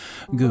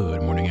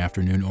Good morning,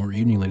 afternoon, or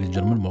evening, ladies and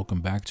gentlemen.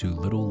 Welcome back to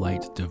Little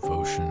Light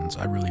Devotions.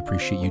 I really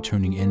appreciate you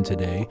tuning in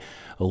today.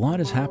 A lot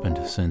has happened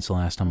since the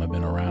last time I've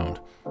been around.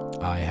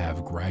 I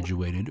have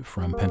graduated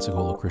from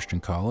Pensacola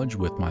Christian College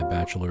with my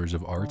Bachelor's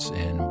of Arts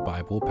in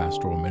Bible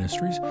Pastoral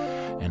Ministries,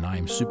 and I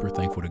am super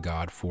thankful to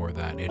God for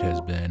that. It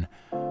has been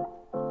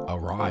a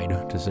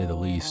ride, to say the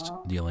least,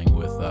 dealing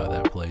with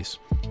that place.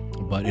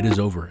 But it is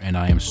over, and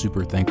I am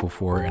super thankful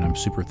for it, and I'm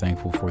super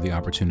thankful for the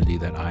opportunity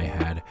that I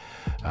had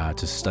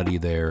to study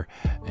there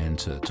and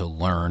to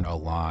learn a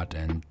lot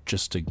and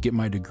just to get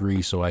my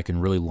degree so I can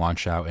really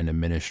launch out into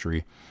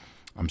ministry.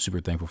 I'm super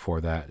thankful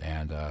for that,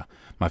 and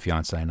my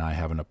fiance and I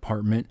have an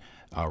apartment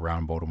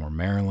around Baltimore,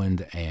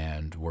 Maryland,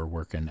 and we're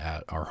working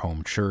at our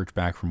home church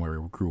back from where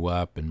we grew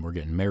up, and we're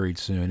getting married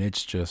soon.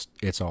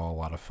 It's all a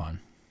lot of fun.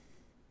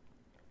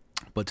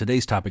 But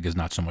today's topic is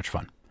not so much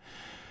fun.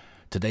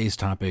 Today's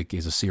topic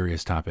is a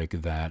serious topic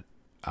that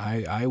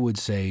I would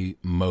say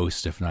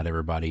most, if not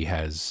everybody,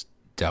 has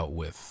dealt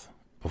with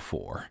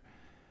before.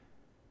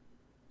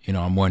 You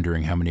know, I'm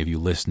wondering how many of you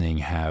listening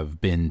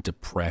have been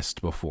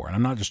depressed before. And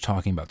I'm not just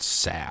talking about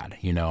sad.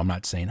 You know, I'm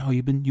not saying, oh,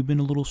 you've been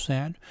a little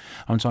sad.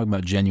 I'm talking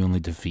about genuinely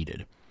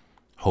defeated,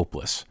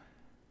 hopeless.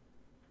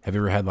 Have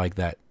you ever had like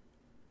that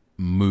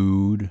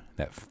mood,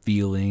 that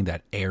feeling,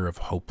 that air of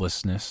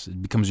hopelessness?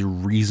 It becomes your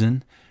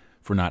reason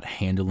for not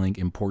handling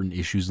important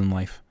issues in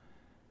life.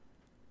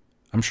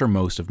 I'm sure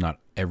most, if not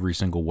every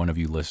single one of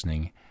you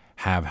listening,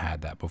 have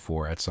had that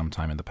before at some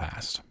time in the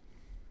past.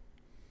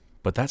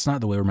 But that's not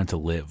the way we're meant to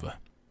live.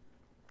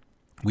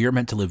 We are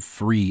meant to live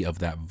free of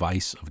that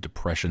vice of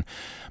depression,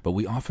 but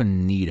we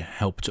often need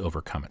help to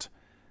overcome it.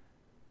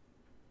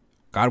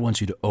 God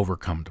wants you to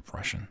overcome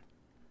depression.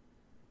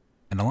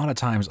 And a lot of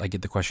times I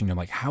get the question, you're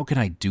like, how can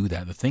I do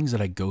that? The things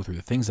that I go through,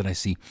 the things that I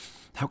see,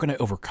 how can I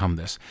overcome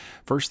this?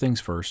 First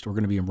things first, we're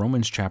going to be in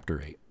Romans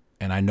chapter 8.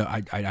 And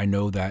I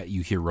know that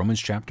you hear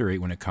Romans chapter 8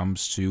 when it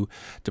comes to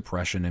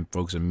depression, and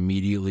folks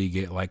immediately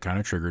get like kind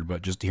of triggered,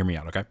 but just hear me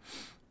out, okay?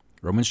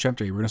 Romans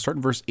chapter 8, we're going to start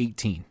in verse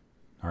 18.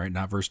 All right,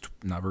 not verse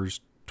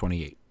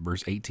 28,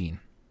 verse 18.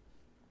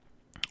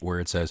 Where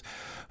it says,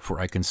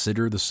 "For I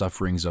consider the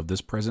sufferings of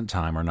this present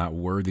time are not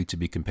worthy to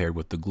be compared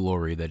with the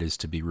glory that is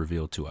to be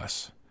revealed to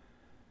us."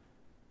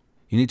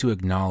 You need to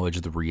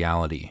acknowledge the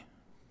reality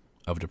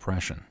of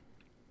depression.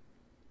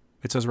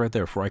 It says right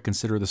there, "For I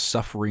consider the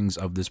sufferings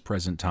of this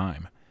present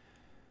time."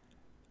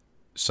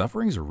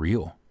 Sufferings are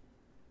real.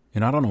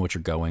 And I don't know what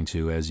you're going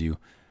to as you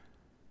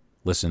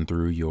listen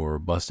through your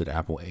busted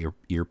Apple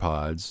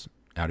earpods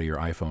out of your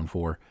iPhone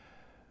 4,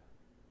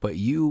 but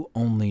you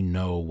only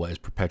know what is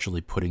perpetually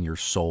putting your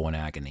soul in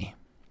agony.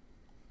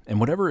 And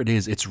whatever it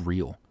is, it's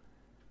real.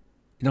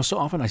 You know, so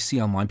often I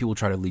see online people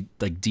try to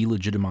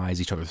delegitimize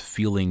each other's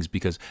feelings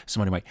because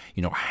somebody might,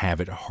 have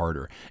it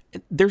harder.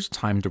 There's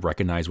time to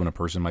recognize when a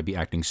person might be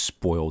acting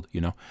spoiled,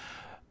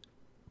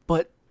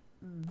 But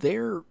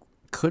there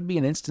could be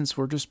an instance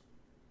where just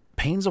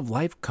pains of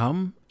life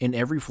come in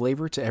every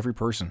flavor to every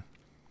person.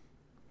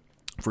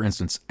 For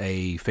instance,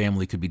 a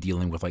family could be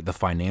dealing with like the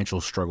financial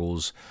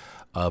struggles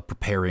of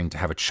preparing to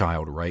have a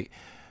child, right?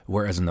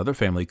 Whereas another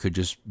family could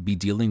just be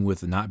dealing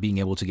with not being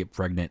able to get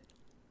pregnant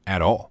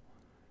at all.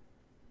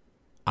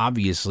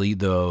 Obviously,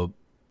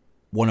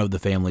 one of the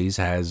families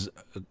has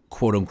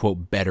quote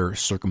unquote better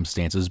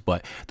circumstances,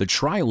 but the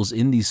trials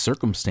in these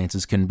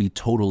circumstances can be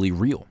totally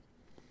real.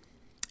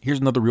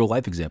 Here's another real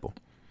life example.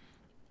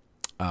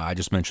 I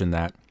just mentioned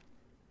that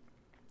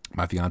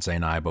my fiance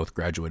and I both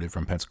graduated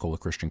from Pensacola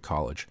Christian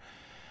College,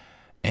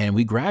 and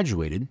we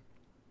graduated,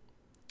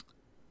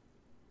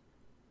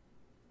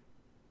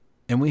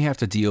 and we have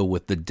to deal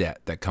with the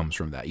debt that comes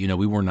from that.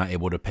 We were not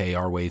able to pay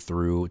our way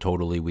through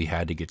totally. We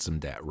had to get some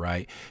debt,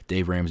 right?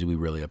 Dave Ramsey would be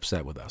really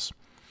upset with us.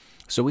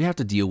 So we have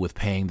to deal with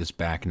paying this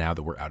back now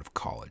that we're out of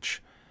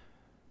college.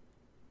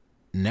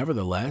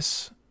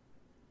 Nevertheless,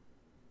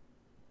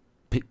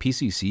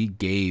 PCC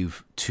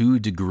gave 2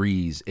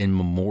 degrees in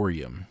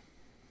memoriam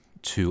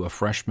to a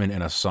freshman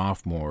and a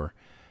sophomore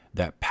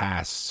that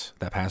passed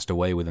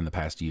away within the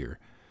past year.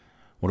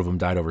 One of them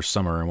died over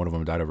summer, and one of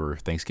them died over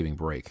Thanksgiving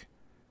break.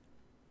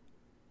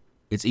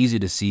 It's easy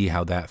to see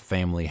how that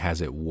family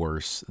has it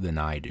worse than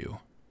I do.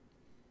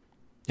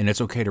 And it's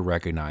okay to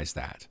recognize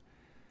that.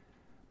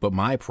 But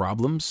my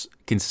problems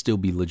can still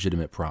be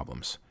legitimate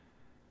problems.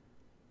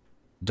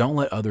 Don't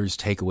let others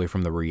take away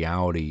from the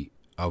reality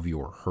of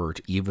your hurt,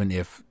 even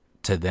if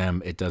to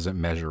them it doesn't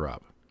measure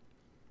up.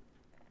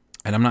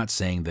 And I'm not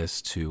saying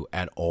this to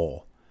at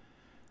all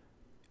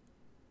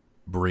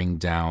bring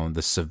down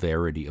the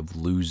severity of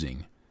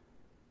losing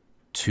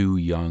 2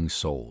 young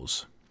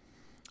souls.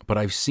 But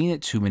I've seen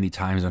it too many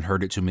times and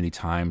heard it too many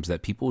times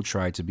that people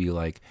try to be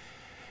like,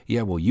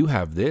 yeah, well, you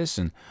have this,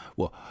 and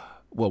well,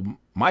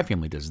 my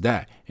family does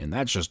that, and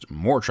that's just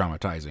more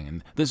traumatizing,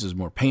 and this is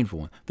more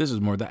painful, and this is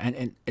more that,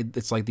 and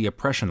it's like the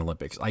oppression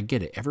Olympics. I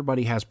get it.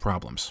 Everybody has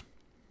problems,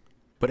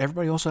 but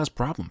everybody also has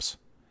problems.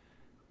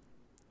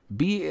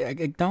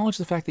 Acknowledge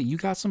the fact that you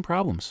got some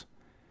problems.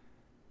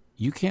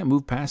 You can't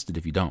move past it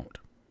if you don't.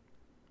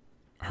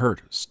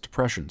 hurt,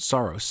 depression,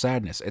 sorrow,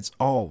 sadness. It's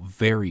all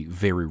very,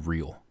 very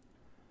real.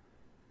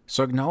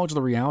 So acknowledge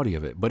the reality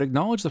of it, but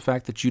acknowledge the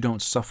fact that you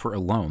don't suffer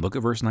alone. Look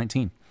at verse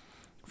 19.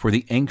 For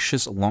the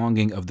anxious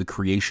longing of the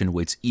creation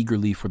waits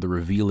eagerly for the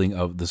revealing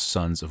of the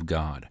sons of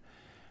God.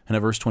 And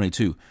at verse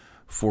 22,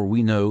 for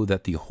we know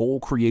that the whole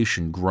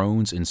creation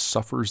groans and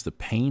suffers the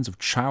pains of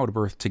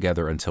childbirth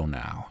together until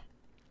now.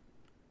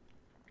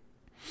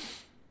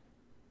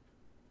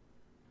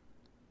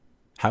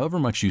 However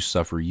much you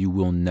suffer, you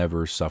will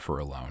never suffer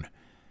alone.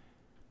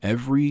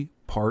 Every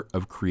part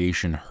of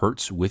creation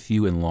hurts with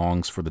you and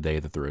longs for the day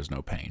that there is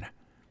no pain.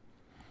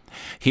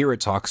 Here it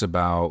talks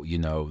about,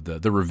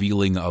 the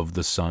revealing of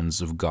the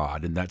sons of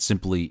God, and that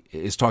simply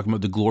is talking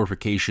about the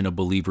glorification of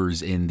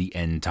believers in the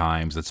end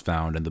times that's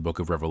found in the book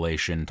of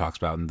Revelation, talks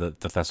about in the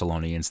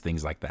Thessalonians,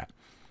 things like that.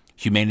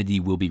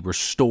 Humanity will be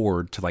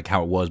restored to like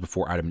how it was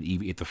before Adam and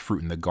Eve ate the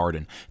fruit in the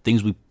garden.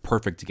 Things will be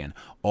perfect again.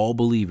 All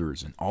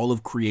believers and all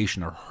of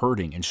creation are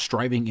hurting and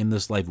striving in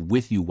this life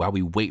with you while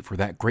we wait for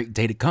that great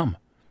day to come.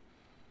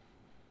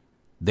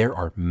 There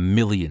are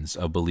millions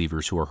of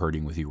believers who are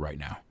hurting with you right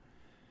now.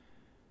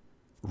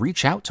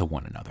 Reach out to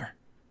one another.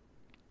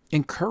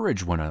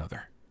 Encourage one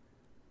another.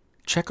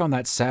 Check on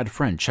that sad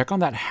friend. Check on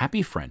that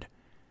happy friend.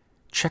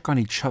 Check on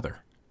each other.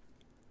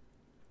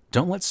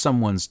 Don't let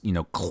someone's,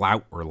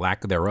 clout or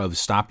lack thereof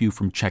stop you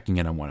from checking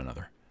in on one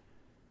another.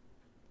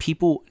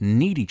 People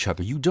need each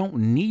other. You don't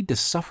need to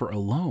suffer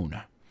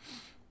alone.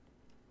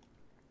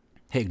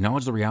 Hey,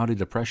 acknowledge the reality of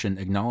depression.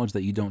 Acknowledge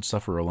that you don't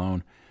suffer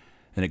alone.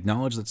 And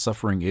acknowledge that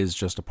suffering is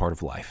just a part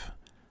of life.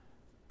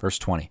 Verse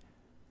 20.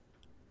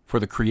 For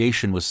the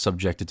creation was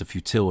subjected to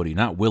futility,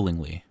 not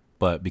willingly,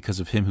 but because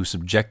of him who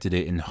subjected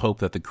it, in hope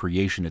that the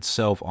creation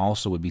itself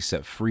also would be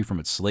set free from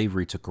its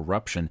slavery to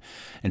corruption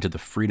and to the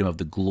freedom of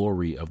the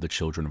glory of the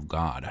children of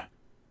God.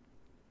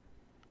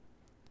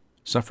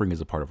 Suffering is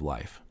a part of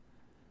life.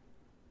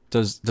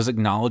 Does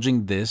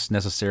acknowledging this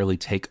necessarily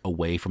take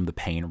away from the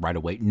pain right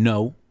away?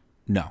 No.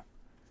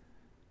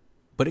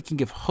 But it can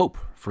give hope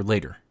for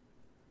later.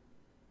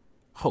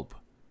 Hope.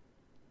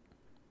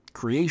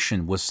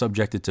 Creation was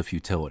subjected to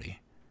futility,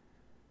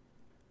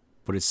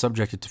 but it's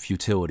subjected to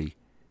futility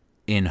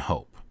in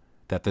hope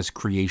that this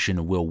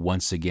creation will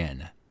once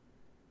again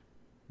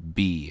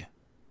be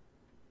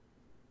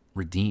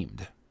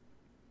redeemed.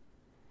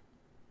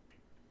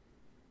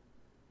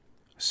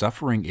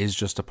 Suffering is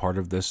just a part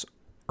of this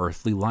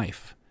earthly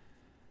life.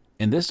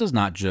 And this does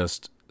not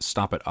just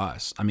stop at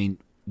us. I mean,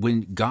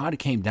 when God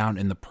came down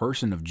in the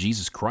person of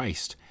Jesus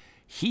Christ,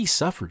 he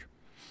suffered.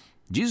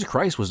 Jesus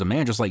Christ was a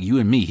man just like you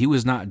and me. He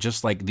was not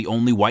just like the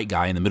only white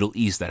guy in the Middle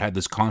East that had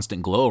this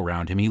constant glow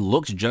around him. He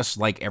looked just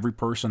like every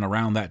person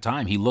around that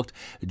time. He looked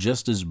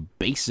just as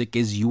basic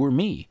as you or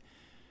me.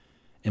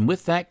 And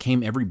with that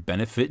came every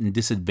benefit and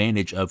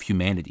disadvantage of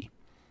humanity.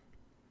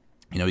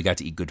 He got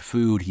to eat good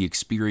food. He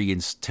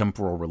experienced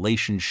temporal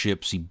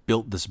relationships. He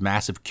built this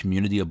massive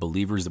community of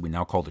believers that we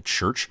now call the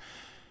church.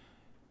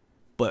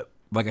 But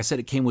like I said,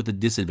 it came with the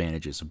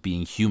disadvantages of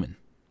being human.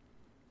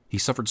 He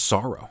suffered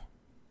sorrow.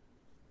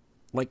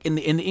 Like in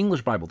the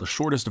English Bible, the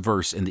shortest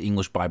verse in the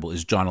English Bible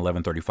is John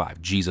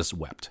 11:35. Jesus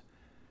wept.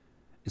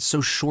 It's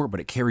so short, but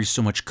it carries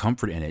so much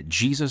comfort in it.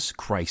 Jesus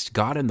Christ,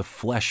 God in the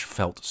flesh,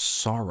 felt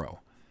sorrow.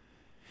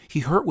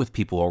 He hurt with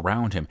people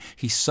around him.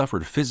 He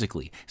suffered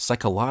physically,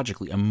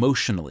 psychologically,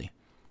 emotionally.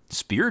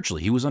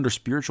 Spiritually, he was under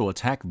spiritual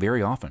attack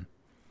very often.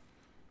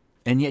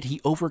 And yet he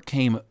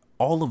overcame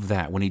all of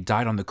that when he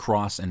died on the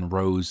cross and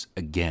rose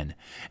again.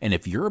 And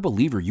if you're a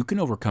believer, you can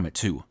overcome it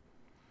too.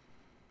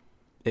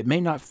 It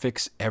may not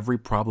fix every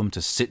problem to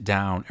sit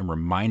down and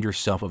remind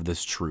yourself of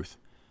this truth,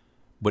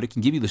 but it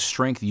can give you the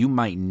strength you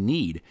might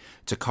need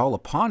to call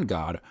upon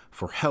God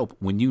for help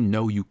when you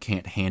know you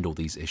can't handle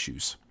these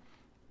issues.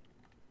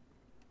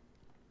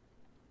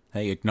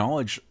 Hey,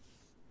 acknowledge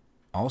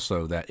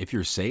also that if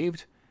you're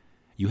saved,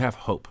 you have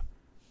hope.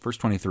 Verse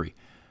 23.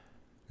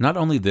 Not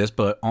only this,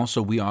 but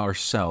also we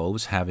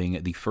ourselves,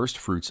 having the first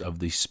fruits of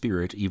the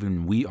Spirit,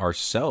 even we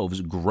ourselves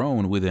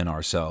groan within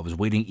ourselves,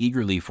 waiting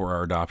eagerly for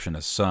our adoption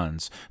as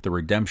sons, the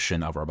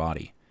redemption of our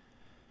body.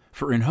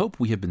 For in hope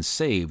we have been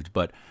saved,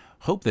 but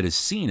hope that is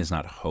seen is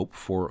not hope,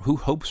 for who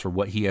hopes for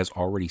what he has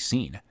already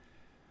seen?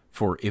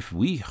 For if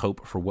we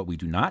hope for what we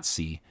do not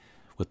see,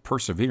 with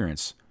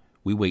perseverance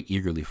we wait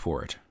eagerly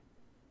for it.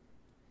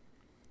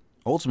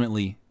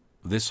 Ultimately,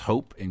 this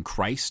hope in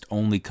Christ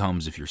only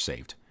comes if you're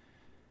saved.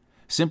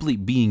 Simply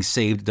being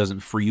saved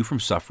doesn't free you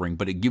from suffering,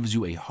 but it gives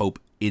you a hope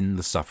in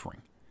the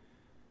suffering.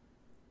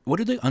 What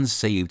do the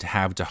unsaved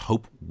have to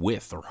hope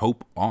with or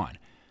hope on?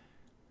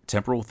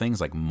 Temporal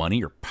things like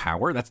money or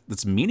power?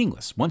 That's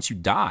meaningless. Once you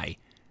die,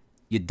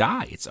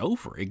 it's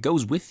over. It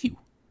goes with you.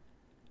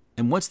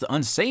 And once the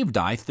unsaved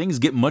die, things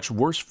get much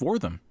worse for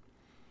them.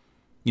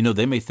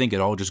 They may think it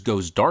all just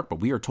goes dark, but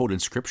we are told in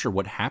Scripture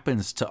what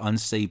happens to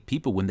unsaved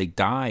people when they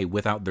die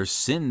without their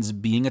sins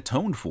being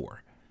atoned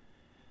for.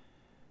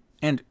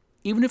 And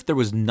even if there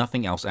was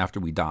nothing else after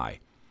we die,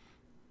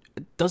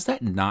 does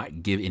that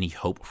not give any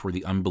hope for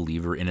the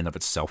unbeliever in and of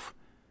itself?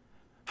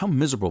 How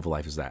miserable of a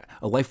life is that?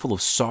 A life full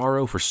of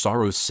sorrow for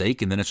sorrow's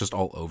sake, and then it's just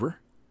all over?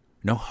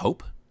 No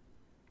hope?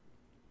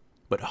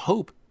 But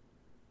hope,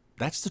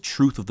 that's the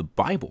truth of the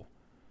Bible.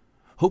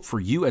 Hope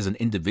for you as an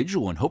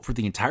individual and hope for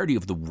the entirety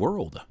of the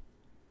world.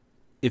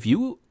 If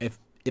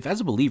as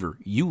a believer,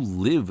 you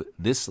live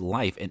this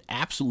life and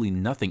absolutely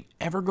nothing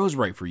ever goes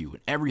right for you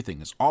and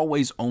everything is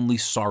always only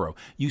sorrow,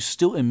 you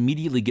still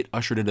immediately get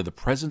ushered into the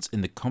presence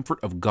and the comfort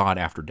of God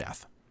after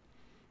death.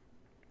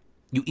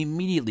 You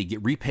immediately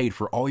get repaid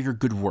for all your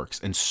good works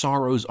and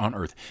sorrows on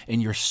earth,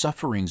 and your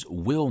sufferings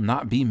will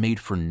not be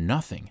made for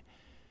nothing.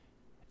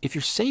 If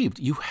you're saved,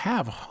 you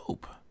have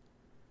hope.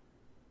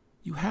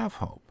 You have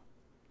hope.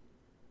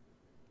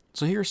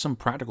 So here are some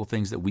practical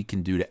things that we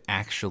can do to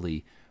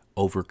actually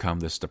overcome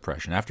this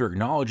depression. After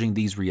acknowledging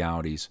these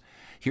realities,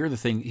 here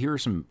are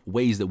some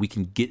ways that we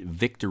can get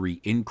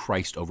victory in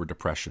Christ over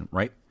depression,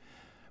 right?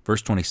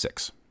 Verse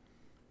 26.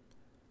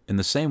 In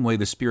the same way,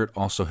 the Spirit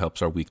also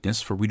helps our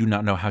weakness, for we do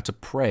not know how to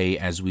pray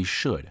as we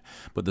should,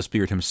 but the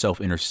Spirit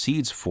himself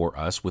intercedes for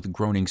us with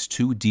groanings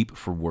too deep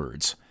for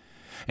words.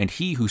 And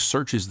he who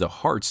searches the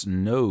hearts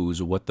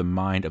knows what the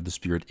mind of the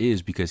Spirit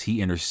is, because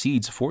he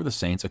intercedes for the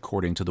saints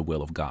according to the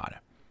will of God.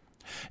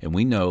 And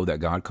we know that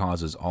God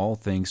causes all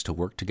things to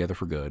work together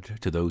for good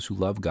to those who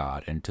love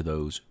God and to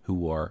those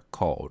who are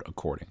called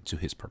according to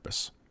his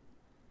purpose.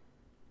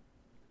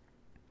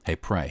 Hey,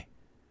 pray.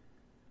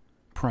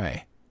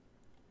 Pray.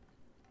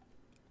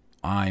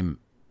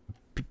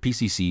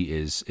 PCC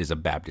is a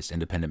Baptist,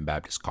 independent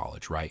Baptist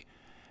college, right?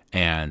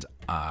 And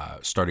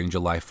starting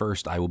July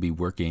 1st, I will be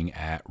working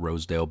at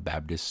Rosedale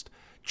Baptist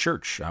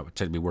Church. I would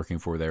technically be working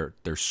for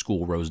their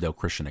school, Rosedale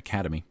Christian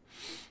Academy.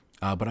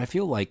 But I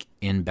feel like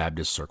in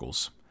Baptist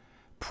circles,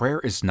 prayer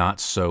is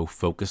not so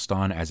focused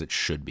on as it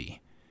should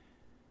be.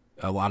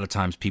 A lot of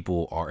times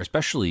people are,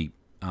 especially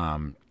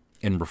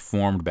in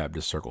Reformed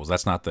Baptist circles.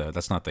 That's not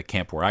the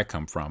camp where I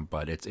come from,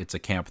 but it's a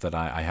camp that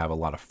I have a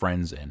lot of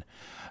friends in.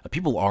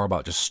 People are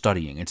about just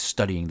studying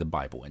the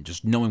Bible and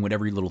just knowing what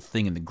every little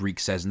thing in the Greek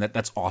says, and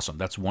that's awesome.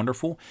 That's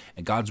wonderful,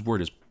 and God's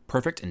word is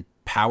perfect and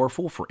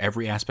powerful for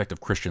every aspect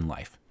of Christian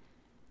life.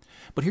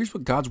 But here's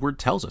what God's word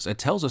tells us. It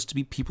tells us to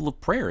be people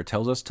of prayer. It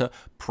tells us to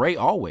pray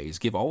always,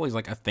 give always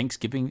like a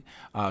thanksgiving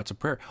to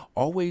prayer.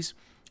 Always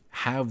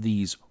have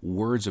these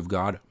words of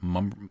God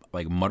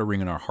like muttering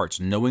in our hearts,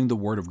 knowing the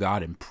word of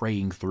God and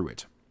praying through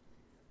it.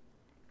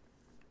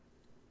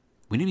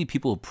 We need to be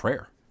people of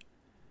prayer.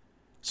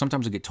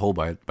 Sometimes I get told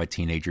by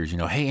teenagers,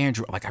 hey,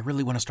 Andrew, like I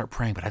really want to start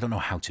praying, but I don't know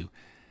how to.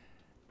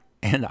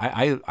 And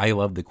I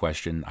love the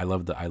question. I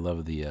love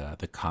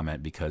the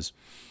comment because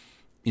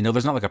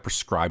there's not like a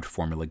prescribed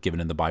formula given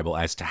in the Bible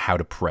as to how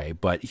to pray,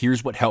 but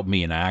here's what helped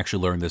me, and I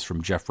actually learned this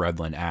from Jeff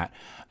Redlin at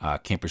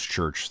Campus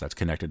Church that's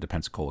connected to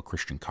Pensacola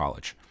Christian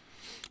College.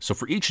 So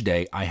for each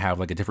day, I have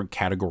like a different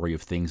category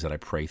of things that I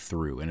pray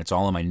through, and it's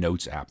all in my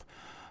notes app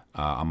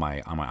on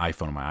my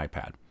iPhone and my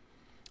iPad.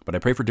 But I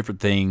pray for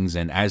different things,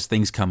 and as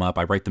things come up,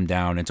 I write them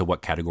down into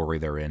what category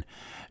they're in,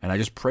 and I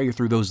just pray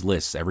through those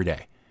lists every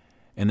day.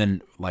 And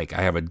then, like,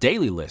 I have a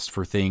daily list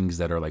for things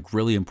that are, like,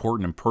 really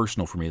important and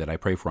personal for me that I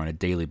pray for on a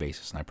daily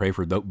basis. And I pray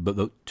for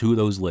two of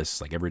those lists,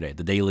 like, every day,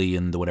 the daily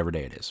and the whatever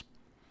day it is.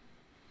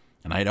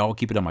 And I'd all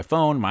keep it on my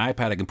phone, my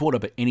iPad. I can pull it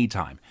up at any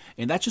time.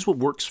 And that's just what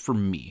works for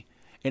me.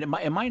 And it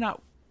might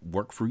not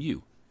work for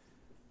you.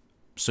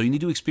 So you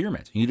need to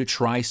experiment. You need to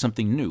try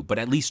something new. But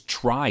at least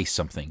try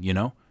something,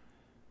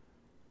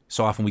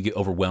 So often we get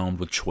overwhelmed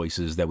with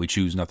choices that we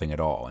choose nothing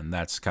at all. And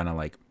that's kind of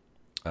like,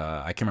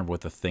 I can't remember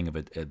what the thing of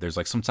it. There's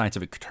like some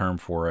scientific term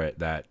for it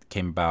that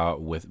came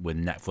about with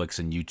Netflix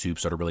and YouTube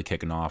started really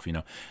kicking off.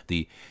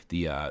 The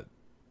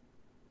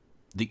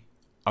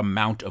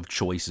amount of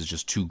choice is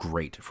just too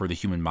great for the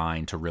human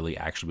mind to really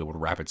actually be able to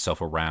wrap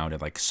itself around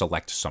and like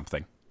select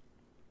something.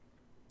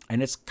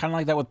 And it's kind of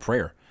like that with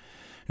prayer.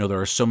 There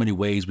are so many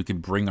ways we can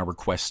bring our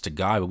requests to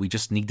God, but we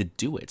just need to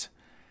do it.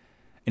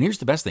 And here's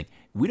the best thing.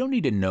 We don't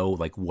need to know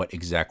like what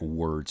exact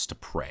words to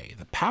pray.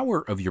 The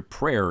power of your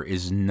prayer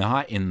is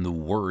not in the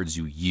words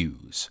you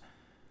use.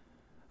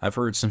 I've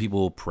heard some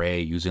people pray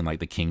using like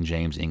the King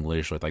James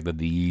English with like the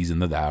these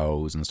and the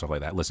thous and stuff like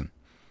that. Listen,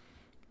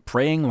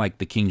 praying like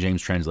the King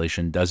James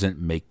translation doesn't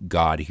make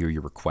God hear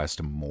your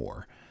request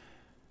more.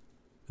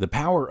 The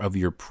power of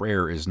your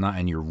prayer is not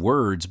in your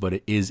words, but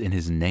it is in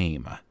his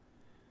name.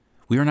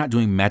 We are not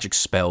doing magic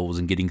spells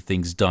and getting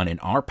things done in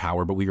our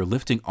power, but we are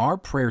lifting our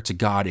prayer to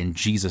God in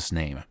Jesus'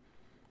 name.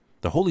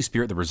 The Holy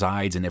Spirit that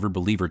resides in every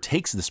believer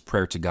takes this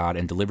prayer to God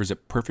and delivers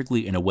it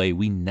perfectly in a way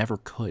we never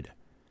could.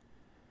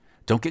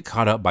 Don't get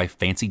caught up by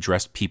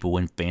fancy-dressed people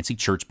in fancy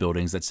church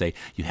buildings that say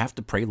you have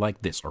to pray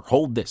like this or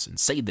hold this and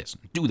say this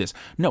and do this.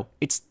 No,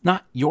 it's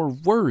not your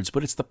words,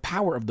 but it's the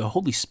power of the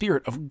Holy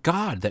Spirit of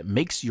God that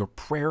makes your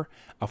prayer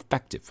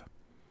effective.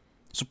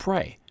 So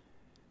pray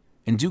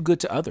and do good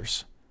to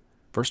others.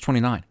 Verse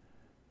 29,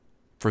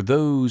 for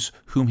those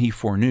whom he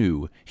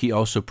foreknew, he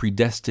also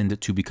predestined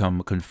to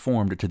become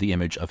conformed to the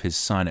image of his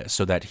Son,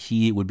 so that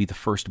he would be the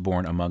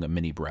firstborn among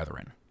many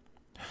brethren.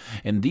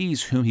 And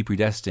these whom he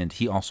predestined,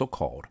 he also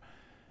called.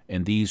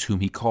 And these whom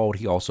he called,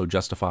 he also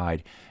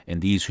justified.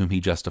 And these whom he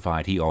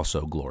justified, he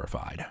also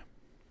glorified.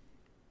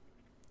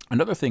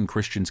 Another thing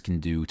Christians can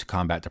do to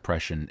combat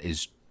depression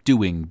is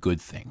doing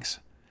good things.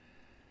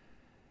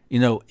 You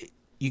know,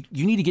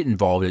 you need to get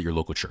involved at your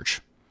local church.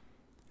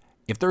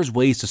 If there's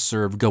ways to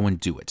serve, go and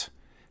do it.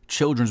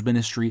 Children's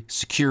ministry,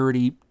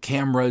 security,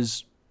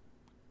 cameras,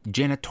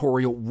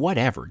 janitorial,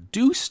 whatever.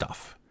 Do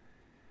stuff.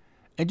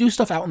 And do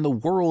stuff out in the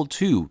world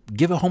too.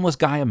 Give a homeless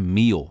guy a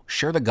meal.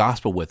 Share the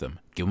gospel with him.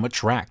 Give him a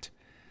tract.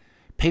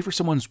 Pay for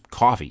someone's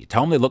coffee.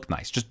 Tell them they look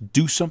nice. Just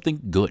do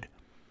something good.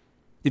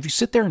 If you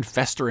sit there and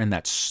fester in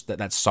that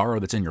sorrow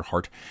that's in your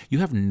heart, you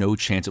have no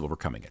chance of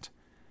overcoming it.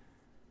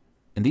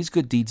 And these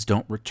good deeds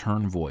don't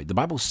return void. The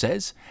Bible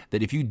says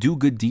that if you do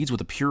good deeds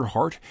with a pure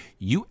heart,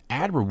 you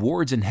add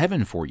rewards in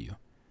heaven for you.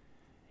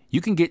 You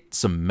can get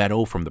some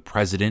medal from the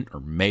president or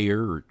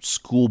mayor or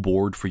school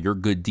board for your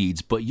good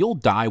deeds, but you'll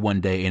die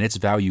one day and its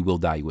value will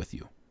die with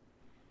you.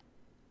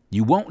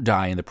 You won't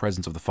die in the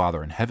presence of the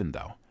Father in heaven,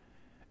 though,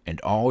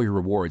 and all your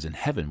rewards in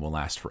heaven will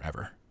last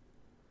forever.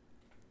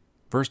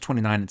 Verse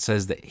 29, it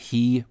says that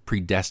he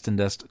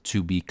predestined us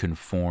to be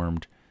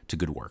conformed to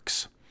good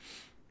works.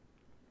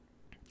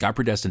 God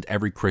predestined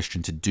every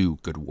Christian to do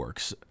good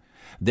works.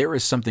 There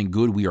is something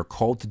good we are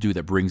called to do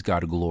that brings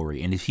God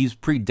glory, and if he's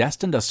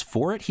predestined us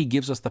for it, he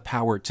gives us the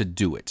power to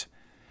do it.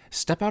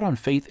 Step out on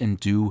faith and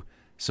do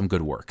some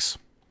good works.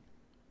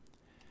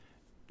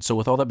 So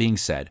with all that being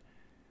said,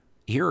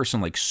 here are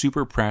some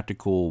super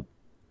practical,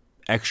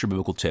 extra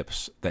biblical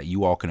tips that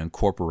you all can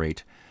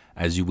incorporate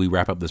as we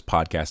wrap up this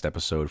podcast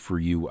episode for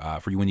you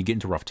when you get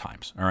into rough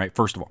times. All right,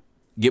 first of all,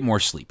 get more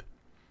sleep.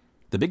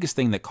 The biggest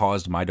thing that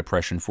caused my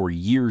depression for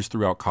years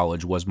throughout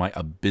college was my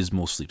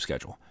abysmal sleep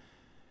schedule.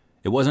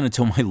 It wasn't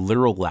until my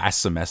literal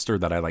last semester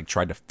that I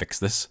tried to fix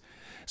this.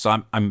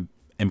 So I'm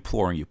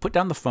imploring you, put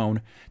down the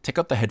phone, take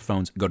out the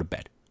headphones, go to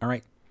bed. All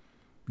right.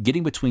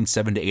 Getting between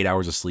 7 to 8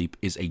 hours of sleep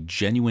is a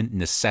genuine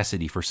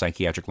necessity for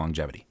psychiatric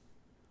longevity.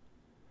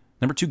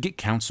 Number 2, get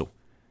counsel.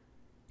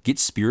 Get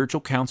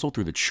spiritual counsel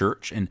through the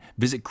church and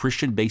visit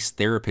Christian-based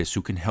therapists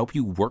who can help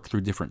you work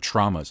through different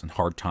traumas and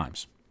hard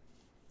times.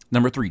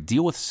 Number 3,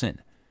 deal with sin.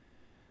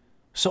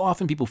 So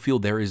often people feel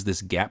there is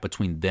this gap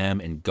between them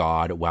and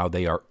God while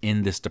they are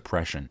in this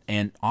depression,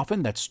 and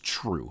often that's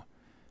true.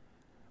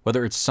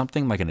 Whether it's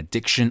something like an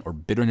addiction or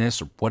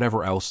bitterness or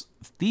whatever else,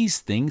 these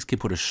things can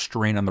put a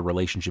strain on the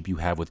relationship you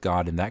have with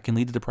God, and that can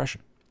lead to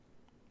depression.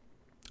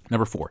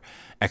 Number 4,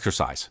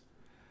 exercise.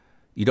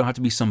 You don't have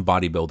to be some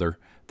bodybuilder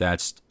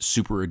that's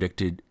super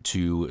addicted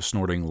to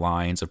snorting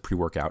lines of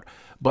pre-workout,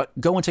 but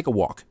go and take a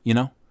walk,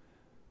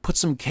 Put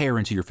some care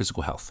into your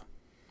physical health.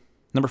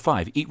 Number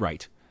 5, eat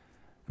right.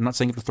 I'm not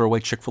saying you have to throw away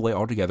Chick-fil-A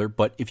altogether,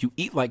 but if you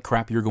eat like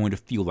crap, you're going to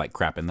feel like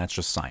crap, and that's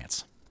just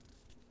science.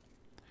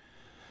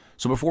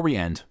 So before we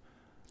end,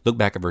 look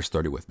back at verse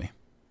 30 with me.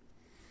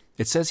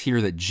 It says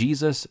here that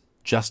Jesus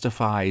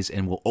justifies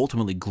and will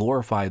ultimately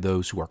glorify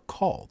those who are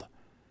called.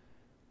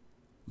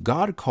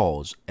 God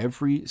calls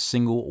every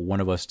single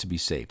one of us to be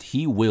saved.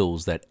 He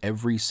wills that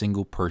every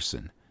single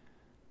person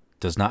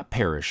does not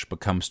perish but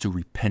comes to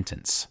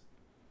repentance.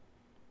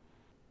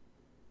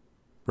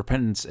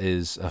 Repentance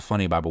is a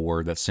funny Bible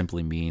word that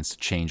simply means to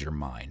change your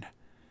mind.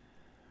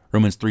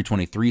 Romans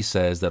 3:23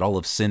 says that all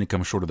have sinned and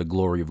come short of the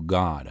glory of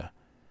God.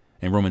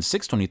 And Romans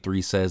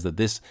 6:23 says that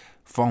this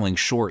falling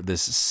short,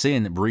 this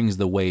sin brings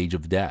the wage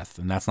of death.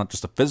 And that's not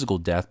just a physical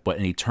death, but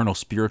an eternal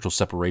spiritual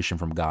separation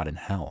from God in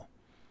hell.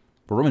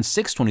 But Romans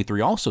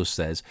 6:23 also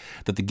says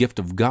that the gift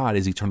of God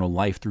is eternal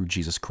life through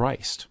Jesus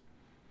Christ.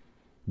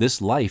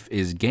 This life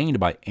is gained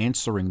by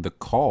answering the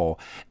call,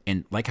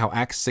 and like how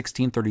Acts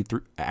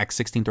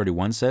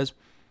 16:31 says,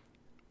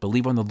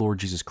 believe on the Lord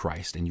Jesus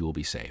Christ and you will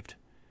be saved.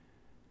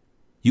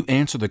 You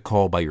answer the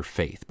call by your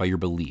faith, by your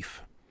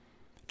belief.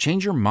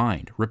 Change your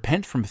mind.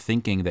 Repent from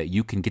thinking that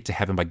you can get to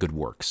heaven by good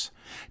works.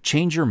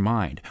 Change your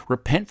mind.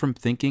 Repent from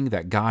thinking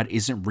that God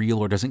isn't real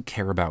or doesn't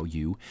care about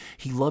you.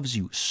 He loves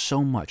you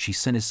so much. He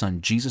sent his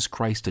son, Jesus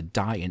Christ, to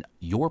die in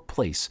your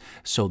place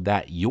so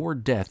that your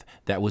death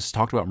that was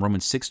talked about in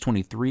Romans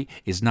 6:23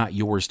 is not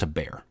yours to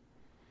bear.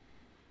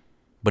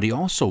 But he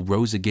also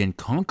rose again,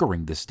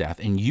 conquering this death,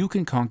 and you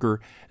can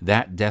conquer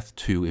that death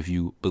too if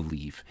you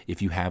believe,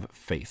 if you have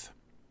faith.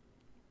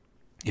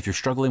 If you're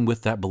struggling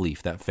with that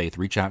belief, that faith,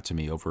 reach out to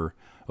me over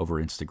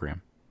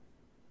Instagram.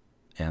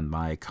 And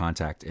my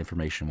contact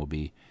information will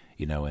be,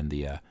 in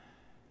the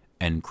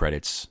end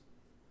credits.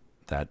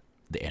 The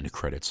end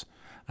credits.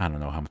 I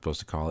don't know how I'm supposed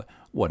to call it.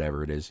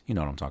 Whatever it is. You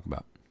know what I'm talking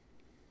about.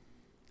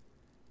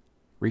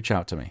 Reach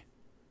out to me.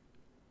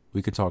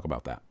 We could talk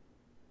about that.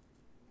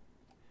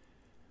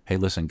 Hey,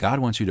 listen, God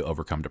wants you to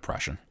overcome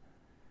depression.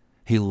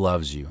 He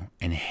loves you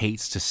and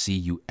hates to see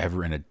you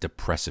ever in a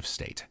depressive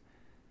state.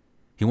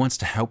 He wants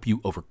to help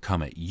you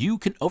overcome it. You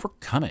can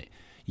overcome it.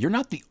 You're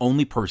not the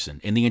only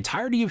person in the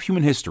entirety of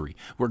human history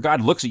where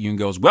God looks at you and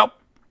goes, well,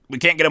 we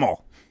can't get them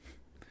all.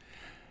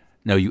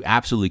 No, you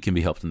absolutely can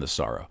be helped in this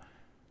sorrow.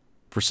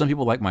 For some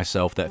people like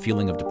myself, that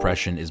feeling of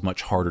depression is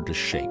much harder to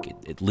shake.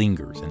 It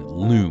lingers and it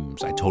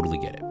looms. I totally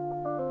get it.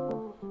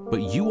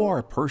 but you are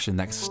a person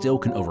that still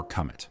can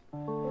overcome it.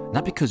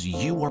 Not because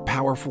you are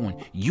powerful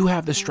and you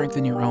have the strength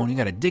in your own, you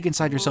got to dig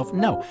inside yourself.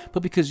 No,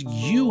 but because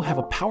you have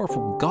a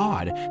powerful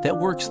God that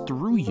works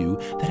through you,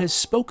 that has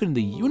spoken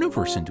the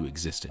universe into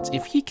existence.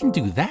 If he can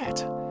do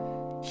that,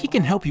 he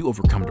can help you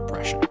overcome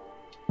depression.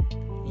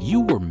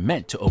 You were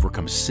meant to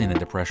overcome sin and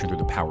depression through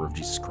the power of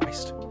Jesus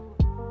Christ.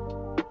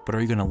 But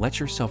are you going to let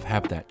yourself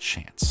have that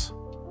chance?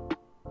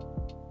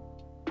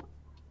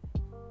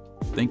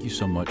 Thank you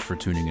so much for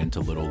tuning in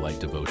to Little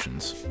Light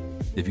Devotions.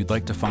 If you'd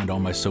like to find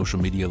all my social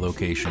media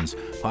locations,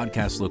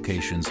 podcast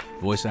locations,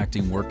 voice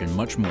acting work, and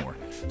much more,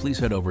 please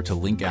head over to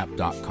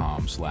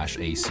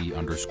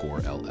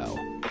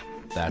linkapp.com/AC_LL.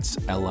 That's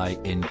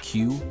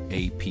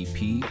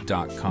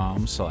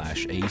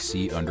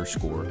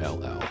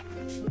linqapp.com/AC_LL.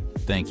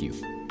 Thank you.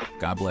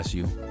 God bless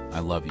you. I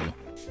love you.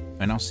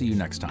 And I'll see you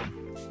next time.